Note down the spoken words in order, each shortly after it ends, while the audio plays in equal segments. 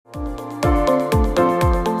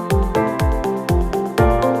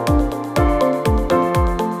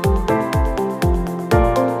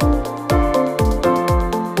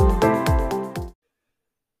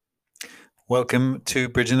Welcome to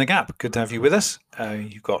Bridging the Gap. Good to have you with us.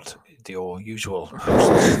 You've got your usual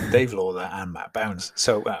hosts, Dave Lawler and Matt Bounds.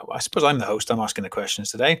 So I suppose I'm the host. I'm asking the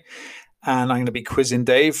questions today, and I'm going to be quizzing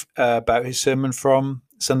Dave about his sermon from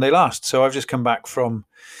Sunday last. So I've just come back from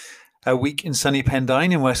a week in sunny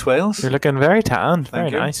Pendine in West Wales. You're looking very tanned. Thank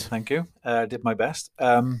Very you. nice. Thank you. Did my best,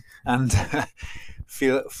 and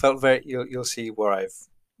felt very. You'll see where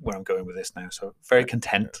I'm going with this now. So very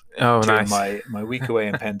content Oh, during nice. my week away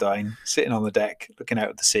in Pendine, sitting on the deck, looking out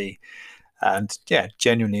at the sea. And yeah,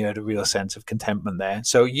 genuinely had a real sense of contentment there.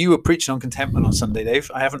 So you were preaching on contentment on Sunday, Dave.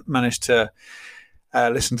 I haven't managed to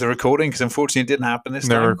listen to the recording because unfortunately it didn't happen this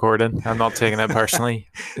No time. recording. I'm not taking it personally.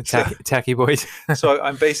 Techie boys. So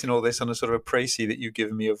I'm basing all this on a sort of a précis that you've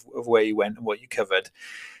given me of where you went and what you covered.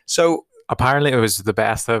 So Apparently it was the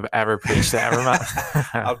best I've ever preached ever, Matt.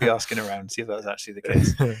 I'll be asking around, see if that's actually the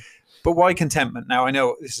case. But why contentment? Now, I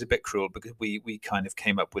know this is a bit cruel because we kind of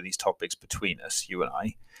came up with these topics between us, you and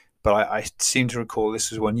I. But I seem to recall this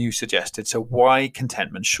was one you suggested. So why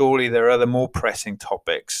contentment? Surely there are other more pressing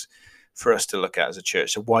topics for us to look at as a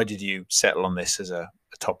church. So why did you settle on this as a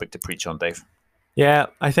topic to preach on, Dave? Yeah,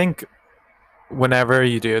 I think whenever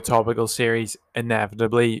you do a topical series,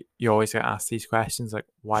 inevitably you always get asked these questions like,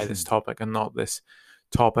 why this topic and not this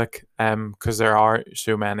topic? Because there are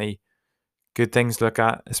so many good things to look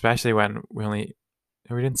at, especially when we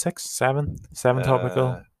doing seven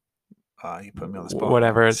topical. You put me on the spot.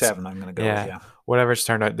 Whatever it's 7, I'm going to go with, yeah. Whatever it's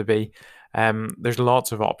turned out to be. There's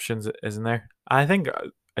lots of options, isn't there? I think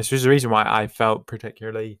I suppose the reason why I felt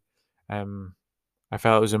particularly I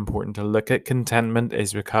felt it was important to look at contentment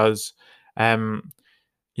is because in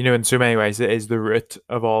so many ways it is the root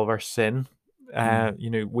of all of our sin.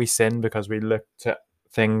 We sin because we look to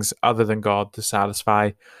things other than God to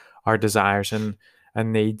satisfy our desires and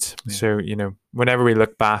needs. Yeah. So, whenever we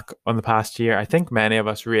look back on the past year, I think many of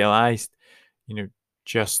us realized,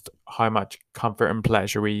 just how much comfort and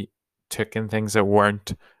pleasure we took in things that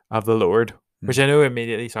weren't of the Lord, which I know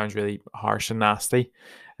immediately sounds really harsh and nasty.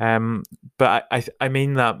 But I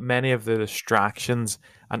mean that many of the distractions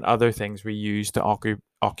and other things we use to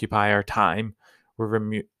occupy our time were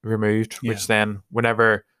removed, which then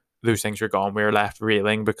whenever those things were gone, we were left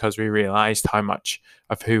reeling because we realized how much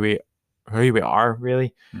of who we are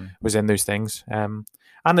really was in those things. And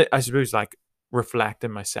I suppose, like,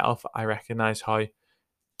 reflecting myself, I recognize how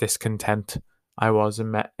discontent I was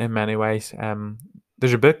in many ways.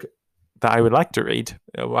 There's a book that I would like to read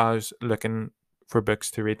while I was looking for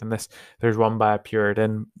books to read on this. There's one by a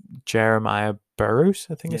Puritan, Jeremiah Burroughs,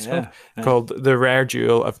 I think it's called The Rare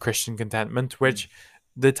Jewel of Christian Contentment, which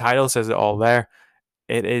the title says it all there.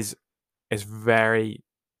 It's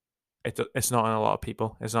not in a lot of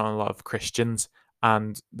people. It's not in a lot of Christians.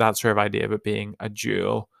 And that sort of idea of it being a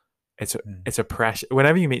jewel, it's a precious.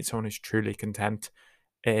 Whenever you meet someone who's truly content,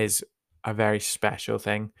 it is a very special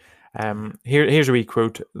thing. Here's a wee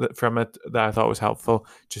quote from it that I thought was helpful,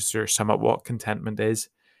 just to sum up what contentment is.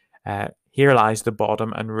 Here lies the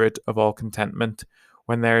bottom and root of all contentment,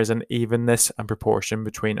 when there is an evenness and proportion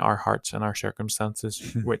between our hearts and our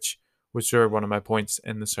circumstances, which was sort of one of my points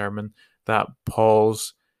in the sermon, that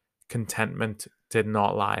Paul's contentment did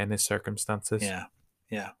not lie in his circumstances.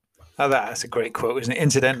 Yeah. Oh, that's a great quote, isn't it?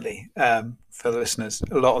 Incidentally, for the listeners,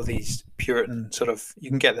 a lot of these Puritan you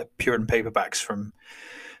can get the Puritan paperbacks from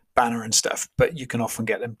Banner and stuff, but you can often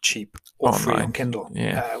get them cheap or free on Kindle,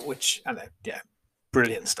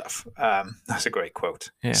 brilliant stuff. That's a great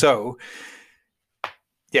quote. Yeah. So,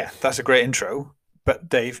 that's a great intro. But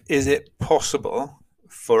Dave, is it possible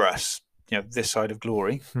for us, this side of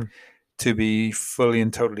glory, to be fully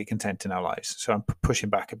and totally content in our lives? So I'm pushing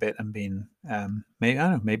back a bit and being,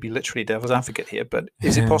 maybe literally devil's advocate here, but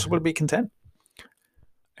is it possible to be content?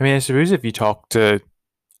 I mean, I suppose if you talk to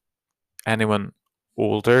anyone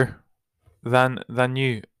older than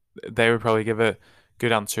you, they would probably give a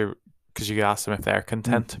good answer, because you could ask them if they're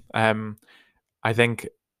content. I think,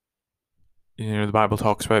 the Bible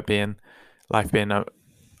talks about life being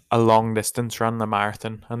a long distance run, a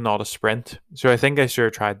marathon, and not a sprint. So I think I sort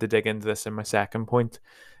of tried to dig into this in my second point,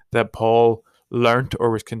 that Paul learnt,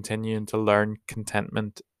 or was continuing to learn,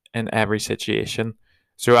 contentment in every situation.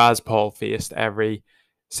 So as Paul faced every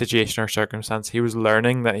situation or circumstance, he was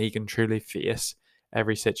learning that he can truly face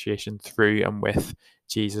every situation through and with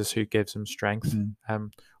Jesus, who gives him strength.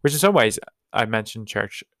 Which in some ways, I mentioned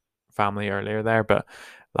church family earlier there, but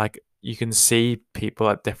like, you can see people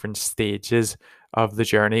at different stages of the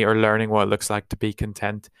journey, or learning what it looks like to be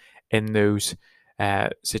content in those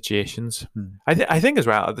situations. I think as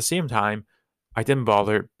well, at the same time, I didn't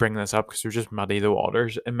bother bringing this up because we're just muddy the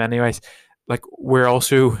waters in many ways. Like, we're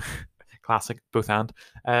also classic both and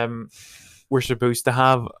we're supposed to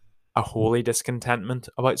have a holy discontentment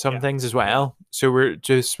about some things as well. So we're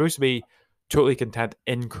just supposed to be totally content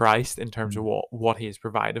in Christ in terms of what he has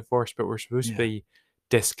provided for us, but we're supposed to be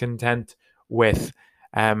discontent with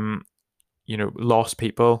lost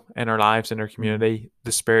people in our lives, in our community,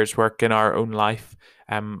 the Spirit's work in our own life,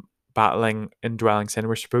 battling indwelling sin.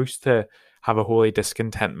 We're supposed to have a holy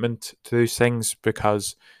discontentment to those things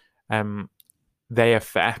because they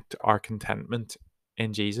affect our contentment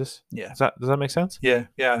in Jesus. Yeah. Does that make sense? Yeah,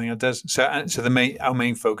 I think it does. So our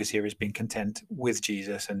main focus here is being content with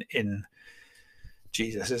Jesus and in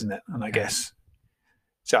Jesus, isn't it? And I guess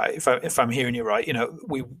so. If I'm hearing you right,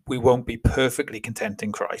 we won't be perfectly content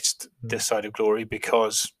in Christ this side of glory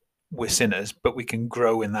because we're sinners, but we can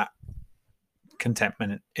grow in that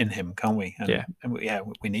contentment in Him, can't we? And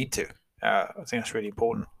we need to. I think that's really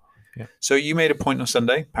important. Yeah. So you made a point on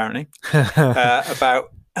Sunday, apparently,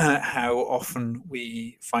 about how often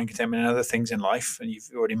we find contentment in other things in life, and you've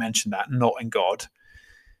already mentioned that, not in God.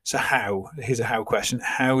 So here's a how question: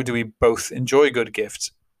 how do we both enjoy good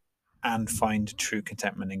gifts and find true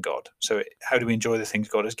contentment in God? So how do we enjoy the things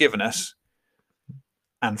God has given us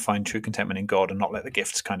and find true contentment in God and not let the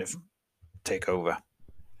gifts kind of take over?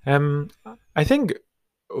 I think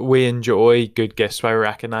we enjoy good gifts by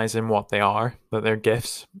recognizing what they are, that they're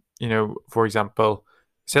gifts. For example,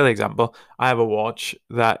 silly example, I have a watch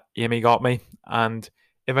that Amy got me, and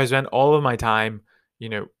if I spent all of my time,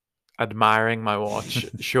 admiring my watch,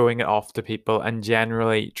 showing it off to people, and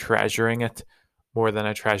generally treasuring it more than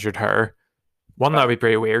I treasured her, that would be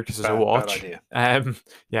pretty weird because it's a watch. Bad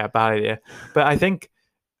idea. Bad idea. But I think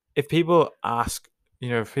if people ask,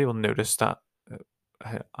 if people notice that,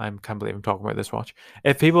 I can't believe I'm talking about this watch.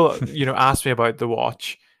 If people, ask me about the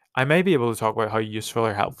watch, I may be able to talk about how useful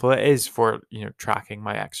or helpful it is for, tracking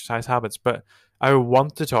my exercise habits, but I would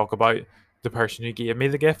want to talk about the person who gave me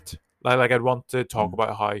the gift. Like I'd want to talk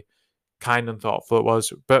about how kind and thoughtful it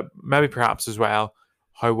was, but maybe perhaps as well,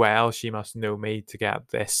 how well she must know me to get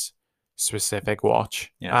this specific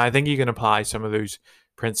watch. Yeah. I think you can apply some of those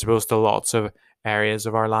principles to lots of areas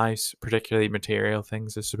of our lives, particularly material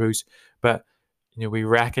things, I suppose. But, we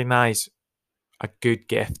recognize a good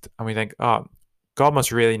gift and we think, oh, God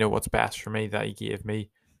must really know what's best for me that He gave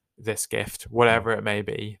me this gift, whatever it may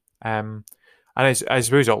be. And I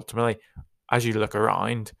suppose ultimately, as you look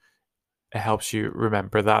around, it helps you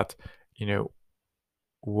remember that,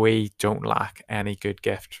 we don't lack any good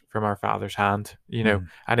gift from our Father's hand,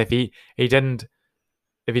 and if he didn't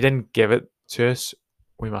give it to us,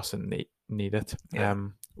 we mustn't need it.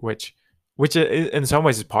 Which in some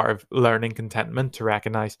ways is part of learning contentment, to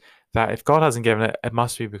recognize that if God hasn't given it, it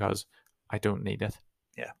must be because I don't need it.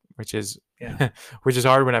 Yeah. Which is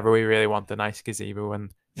hard whenever we really want the nice gazebo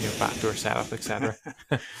and backdoor setup, etc.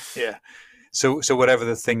 Yeah. So whatever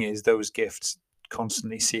the thing is, those gifts,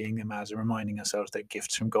 constantly seeing them as and reminding ourselves they're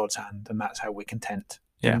gifts from God's hand, and that's how we're content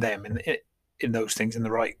in them, in those things, in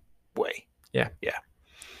the right way. Yeah.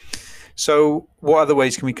 So what other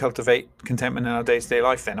ways can we cultivate contentment in our day-to-day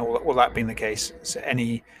life then, all that being the case? So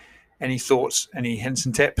any thoughts, any hints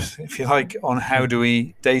and tips, if you like, on how do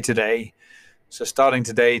we day-to-day, so starting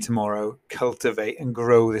today, tomorrow, cultivate and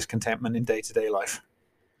grow this contentment in day-to-day life?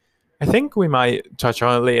 I think we might touch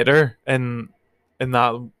on it later in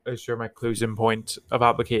that is sure my closing point of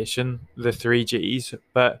application, the 3 Gs.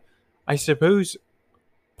 But I suppose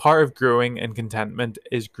part of growing in contentment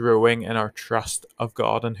is growing in our trust of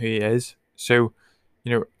God and who He is. So,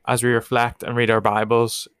 as we reflect and read our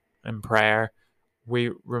Bibles in prayer,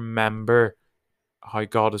 we remember how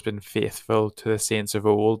God has been faithful to the saints of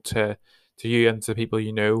old, to you and to the people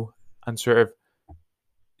and sort of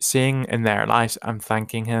seeing in their lives and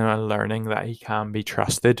thanking Him and learning that He can be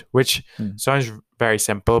trusted, which sounds very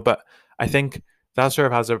simple, but I think that sort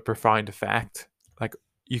of has a profound effect. Like,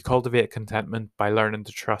 you cultivate contentment by learning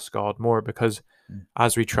to trust God more, because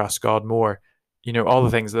as we trust God more, all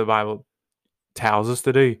the things that the Bible tells us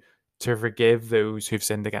to do, to forgive those who've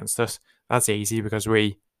sinned against us, that's easy because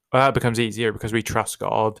that becomes easier because we trust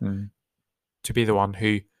God to be the one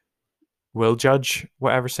who will judge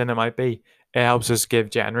whatever sin it might be. It helps us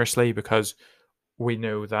give generously because we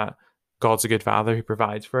know that God's a good Father who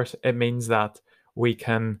provides for us. It means that we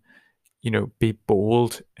can, be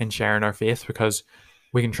bold in sharing our faith because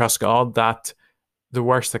we can trust God that the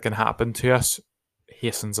worst that can happen to us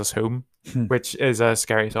hastens us home, which is a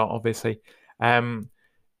scary thought, obviously.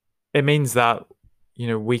 It means that,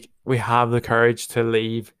 we have the courage to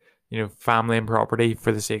leave, family and property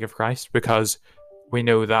for the sake of Christ because we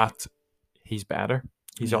know that He's better.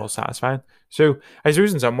 He's all satisfying. So I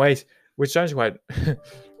suppose in some ways, which sounds quite,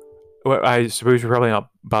 I suppose we're probably not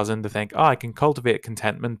buzzing to think, I can cultivate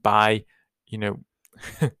contentment by,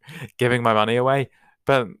 giving my money away.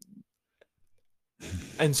 But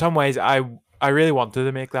in some ways, I really wanted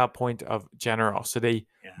to make that point of generosity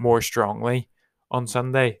more strongly on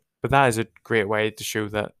Sunday. But that is a great way to show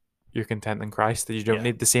that you're content in Christ, that you don't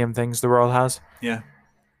need the same things the world has. Yeah.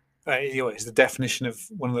 It's the definition of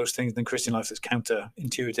one of those things in Christian life that's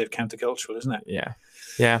counterintuitive, countercultural, isn't it? Yeah.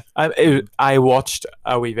 Yeah. I watched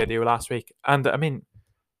a wee video last week, and I mean,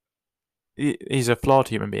 he's a flawed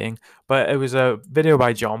human being, but it was a video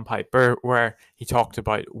by John Piper where he talked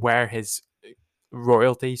about where his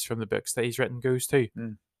royalties from the books that he's written goes to.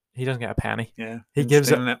 He doesn't get a penny. Yeah. He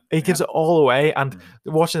gives it all away. And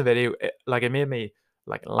watching the video, it made me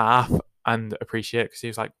laugh and appreciate it, because he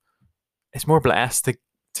was like, it's more blessed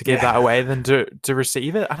to give that away than to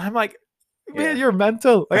receive it. And I'm like, man, you're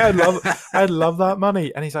mental. I'd love that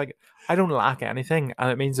money. And he's like, I don't lack anything, and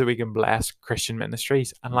it means that we can bless Christian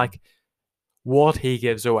ministries. And what he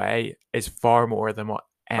gives away is far more than what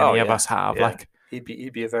any of us have. Yeah. He'd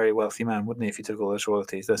be a very wealthy man, wouldn't he, if he took all those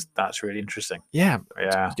royalties? That's really interesting. Yeah.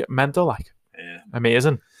 Mental,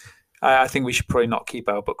 amazing. I think we should probably not keep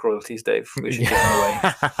our book royalties, Dave. We should give them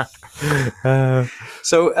away.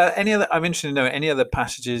 So, I'm interested to know any other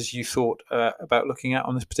passages you thought about looking at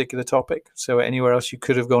on this particular topic. So, anywhere else you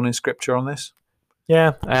could have gone in Scripture on this?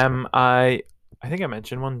 Yeah. I think I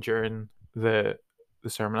mentioned one during the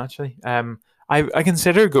sermon, actually. I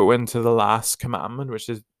consider going to the last commandment, which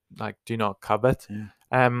is do not covet.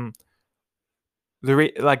 Yeah.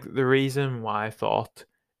 The reason why I thought,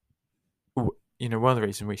 one of the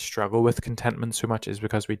reasons we struggle with contentment so much is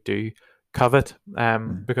because we do covet,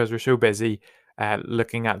 because we're so busy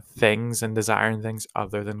looking at things and desiring things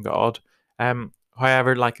other than God.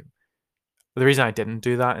 However, the reason I didn't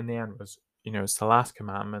do that in the end was, it's the last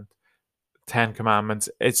commandment, 10 commandments.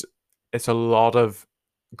 It's a lot of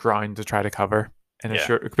ground to try to cover in a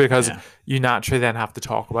short, because you naturally then have to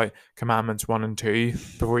talk about commandments 1 and 2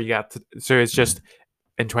 before you get to. So it's just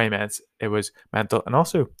in 20 minutes, it was mental. And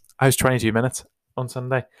also, I was 22 minutes on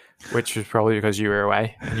Sunday, which was probably because you were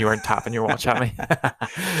away and you weren't tapping your watch at me.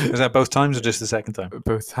 Was that both times or just the second time?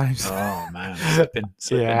 Both times. Oh man, slipping.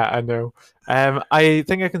 Yeah, I know. I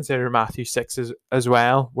think I consider Matthew 6 as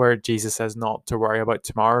well, where Jesus says not to worry about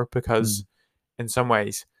tomorrow, because in some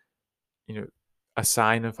ways, a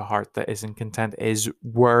sign of a heart that isn't content is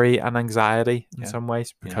worry and anxiety in some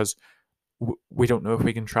ways, because we don't know if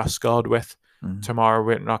we can trust God with tomorrow.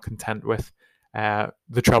 We're not content with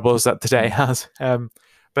the troubles that today has.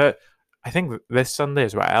 But I think this Sunday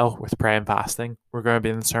as well, with prayer and fasting, we're going to be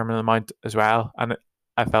in the Sermon on the Mount as well. And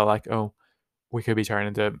I felt like, we could be turning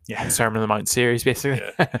into a Sermon on the Mount series, basically.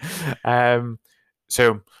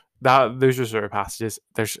 So those are sort of passages.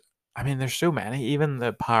 There's so many. Even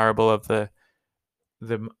the parable of the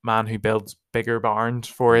man who builds bigger barns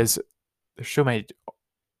for his. There's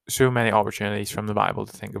so many opportunities from the Bible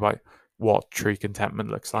to think about what true contentment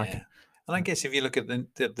looks like. Yeah. And I guess if you look at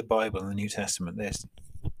the Bible and the New Testament, there's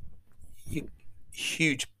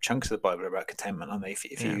huge chunks of the Bible are about contentment, aren't they?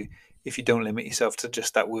 If you don't limit yourself to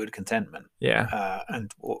just that word contentment,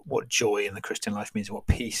 and what joy in the Christian life means, and what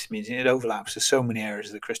peace means, it overlaps with so many areas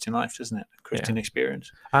of the Christian life, doesn't it? Christian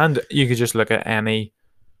experience. And you could just look at any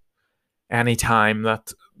time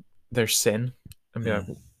that there's sin and be like,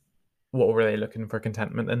 what were they looking for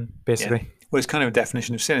contentment in, basically? Yeah. Well, it's kind of a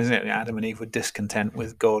definition of sin, isn't it? Adam and Eve were discontent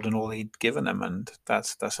with God and all he'd given them, and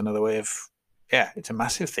that's another way of, it's a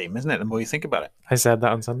massive theme, isn't it? The more you think about it. I said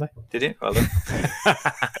that on Sunday. Did you? Well done.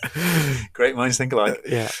 Great minds think alike.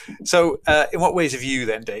 Yeah. So, in what ways have you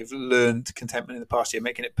then, Dave, learned contentment in the past year,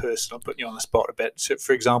 making it personal, putting you on the spot a bit? So,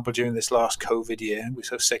 for example, during this last COVID year, we're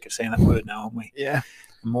so sick of saying that word now, aren't we? Yeah.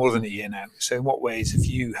 More than a year now. So, in what ways have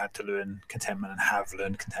you had to learn contentment and have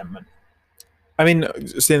learned contentment? I mean,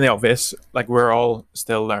 seeing the obvious, we're all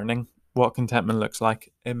still learning what contentment looks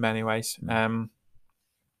like in many ways.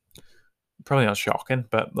 Probably not shocking,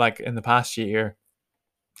 but in the past year,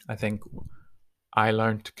 I think I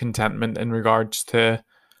learned contentment in regards to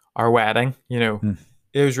our wedding. It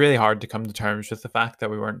was really hard to come to terms with the fact that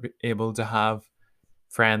we weren't able to have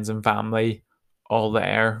friends and family all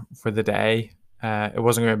there for the day. It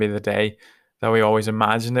wasn't going to be the day that we always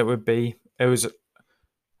imagined it would be. It was,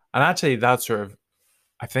 and actually that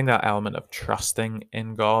I think that element of trusting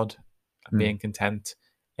in God and being content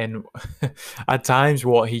in at times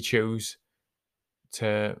what he chose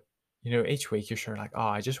to, each week you're sure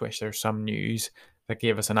I just wish there's some news that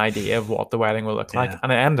gave us an idea of what the wedding will look like.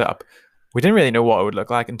 And it ended up, we didn't really know what it would look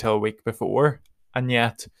like until a week before. And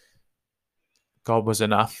yet God was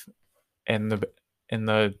enough in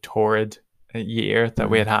the torrid year that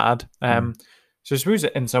we had. So I suppose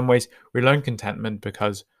in some ways we learned contentment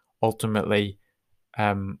because ultimately,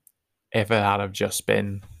 if it had have just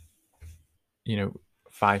been,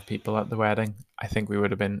 5 people at the wedding, I think we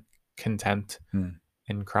would have been content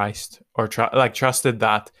in Christ, or trusted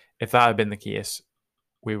that if that had been the case,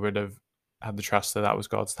 we would have had the trust that was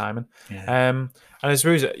God's timing. And I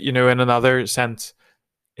suppose, in another sense,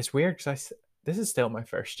 it's weird because this is still my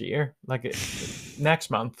first year. Like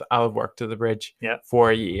next month, I'll have worked at the bridge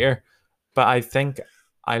for a year, but I think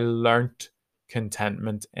I learnt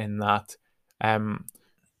contentment in that.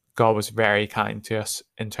 God was very kind to us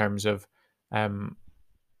in terms of,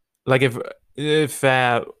 like if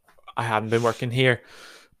I hadn't been working here,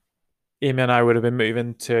 Amy and I would have been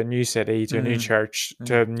moving to a new city, to a new church,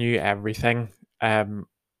 to a new everything. And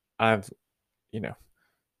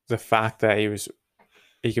the fact that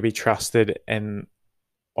he could be trusted in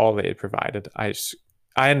all that he provided. I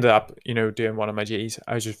ended up, doing one of my G's.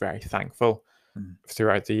 I was just very thankful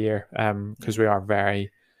throughout the year, because we are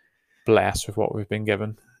very blessed with what we've been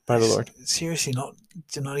given by the Lord. Seriously,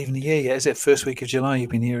 not even a year yet, is it? First week of July,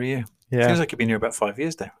 you've been here a year. Yeah. Feels like you've been here about 5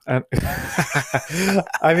 years now.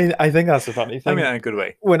 I mean, I think that's the funny thing. I mean, in a good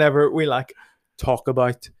way. Whenever we talk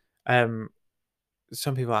about,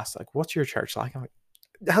 some people ask what's your church like? I'm like,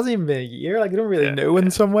 it hasn't even been a year. I don't really know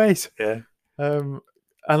in some ways. Yeah. And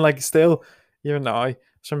still, even now,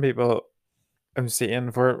 some people I'm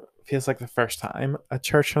seeing feels like the first time at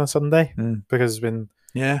church on a Sunday because it's been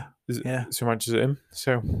so much Zoom.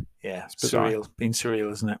 So it's surreal. Been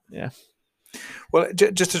surreal, isn't it? Yeah. Well,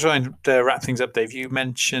 just to try and wrap things up, Dave, you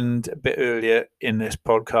mentioned a bit earlier in this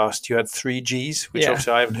podcast you had 3 Gs, which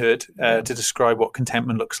obviously I haven't heard, to describe what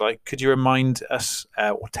contentment looks like. Could you remind us,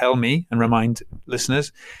 or tell me and remind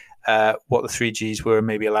listeners, what the 3 Gs were, and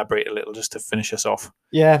maybe elaborate a little just to finish us off?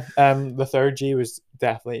 Yeah, the 3rd G was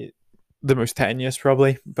definitely the most tenuous,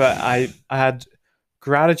 probably, but I had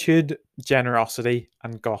gratitude, generosity,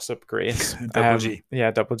 and gossip grace. Double G.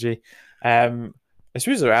 Yeah, double G. I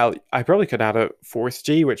suppose I probably could add a 4th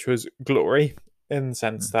G, which was glory, in the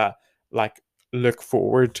sense that look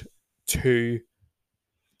forward to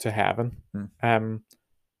heaven, and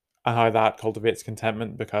how that cultivates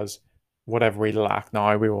contentment, because whatever we lack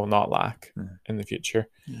now, we will not lack in the future.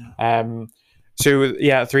 So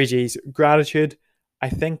 3 Gs. Gratitude. I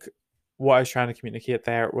think what I was trying to communicate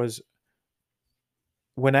there was,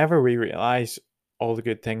 whenever we realize all the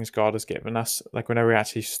good things God has given us, whenever we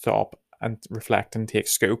actually stop and reflect and take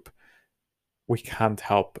scope, we can't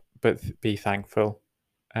help but be thankful.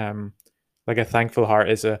 A thankful heart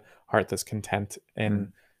is a heart that's content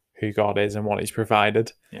in who God is and what He's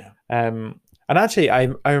provided. And actually,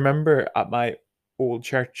 I remember at my old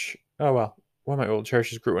church, one of my old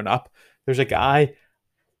churches growing up, there's a guy,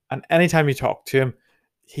 and anytime you talk to him,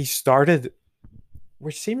 he started,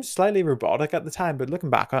 which seems slightly robotic at the time, but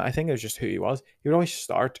looking back on it, I think it was just who he was. He would always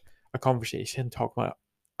start a conversation talking about,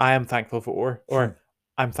 I am thankful for, or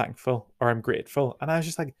I'm thankful, or I'm grateful. And I was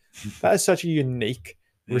just like, that is such a unique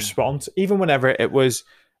response. Even whenever it was,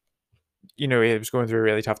 it was going through a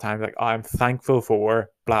really tough time, I'm thankful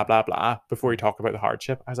for blah, blah, blah, before you talk about the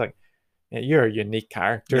hardship. I was like, you're a unique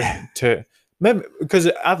character to, maybe, because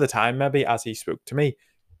at the time, maybe as he spoke to me,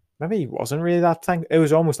 maybe he wasn't really that thing. It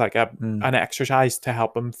was almost like an exercise to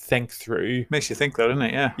help him think through. Makes you think though, doesn't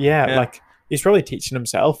it? Yeah. He's probably teaching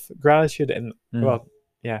himself gratitude in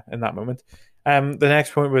that moment. The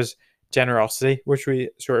next point was generosity, which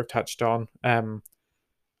we sort of touched on.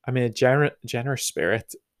 A generous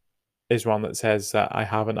spirit is one that says that I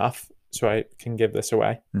have enough, so I can give this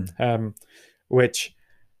away. Which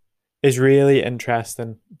is really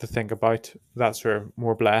interesting to think about. That sort of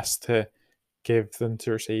more blessed to give than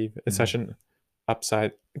to receive. It's such an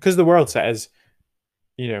upside, because the world says,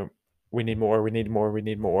 we need more, we need more, we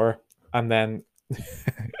need more, and then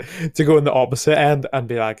to go in the opposite end and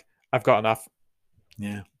be like, I've got enough,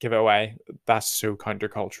 give it away. That's so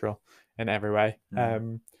countercultural in every way.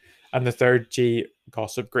 And the 3rd G,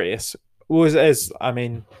 gossip grace, it's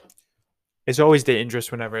always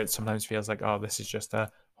dangerous whenever it sometimes feels like, oh, this is just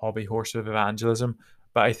a hobby horse of evangelism.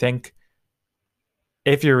 But I think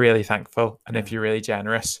if you're really thankful and if you're really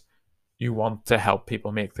generous, you want to help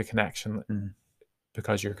people make the connection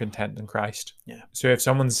because you're content in Christ. So if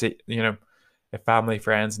someone's, if family,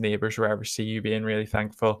 friends, neighbors, wherever see you being really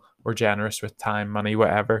thankful or generous with time, money,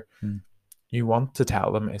 whatever, you want to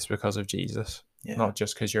tell them it's because of Jesus, not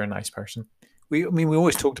just because you're a nice person. We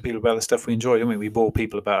always talk to people about the stuff we enjoy, don't we? We bore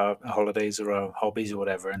people about our holidays or our hobbies or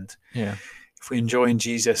whatever. And if we enjoy in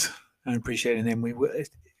Jesus and appreciating Him,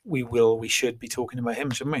 we should be talking about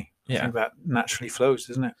Him, shouldn't we? Yeah. That naturally flows,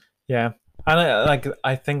 doesn't it? Yeah. And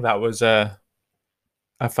I think that was a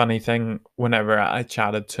funny thing whenever I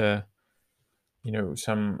chatted to,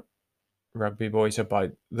 some rugby boys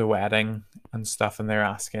about the wedding and stuff, and they're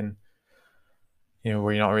asking,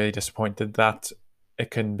 were you not really disappointed that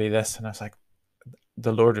it couldn't be this? And I was like,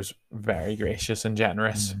 the Lord was very gracious and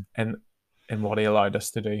generous in what He allowed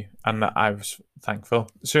us to do, and that I was thankful.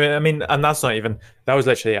 So I mean, and that was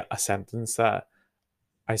literally a sentence that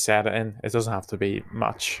I said it in. It doesn't have to be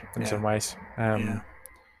much in some ways.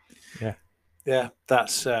 Yeah,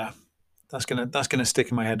 that's gonna stick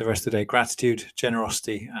in my head the rest of the day. Gratitude,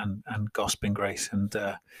 generosity, and gospel grace. And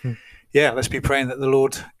let's be praying that the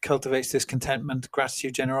Lord cultivates this contentment,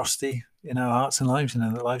 gratitude, generosity in our hearts and lives, and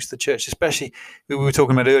in the lives of the church. Especially, we were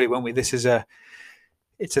talking about earlier, weren't we?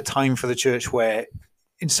 It's a time for the church where,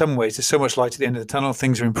 in some ways, there's so much light at the end of the tunnel.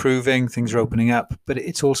 Things are improving, things are opening up, but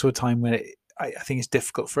it's also a time when I think it's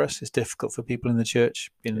difficult for us. It's difficult for people in the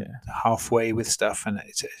church, being halfway with stuff, and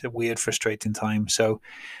it's a weird, frustrating time. So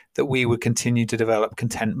that we would continue to develop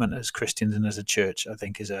contentment as Christians and as a church, I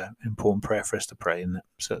think, is an important prayer for us to pray. Isn't it?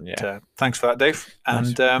 So thanks for that, Dave.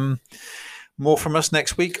 And more from us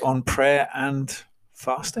next week on prayer and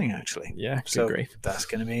fasting, actually. Yeah, so great. That's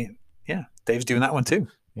going to be, Dave's doing that one too.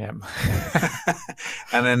 Yeah.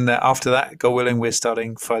 And then after that, God willing, we're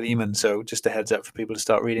starting Philemon. So just a heads up for people to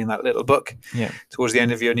start reading that little book. Yeah. Towards the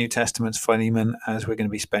end of your New Testament, Philemon, as we're going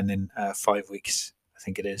to be spending 5 weeks, I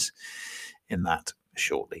think it is, in that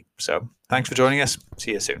shortly. So thanks for joining us.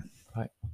 See you soon. Bye.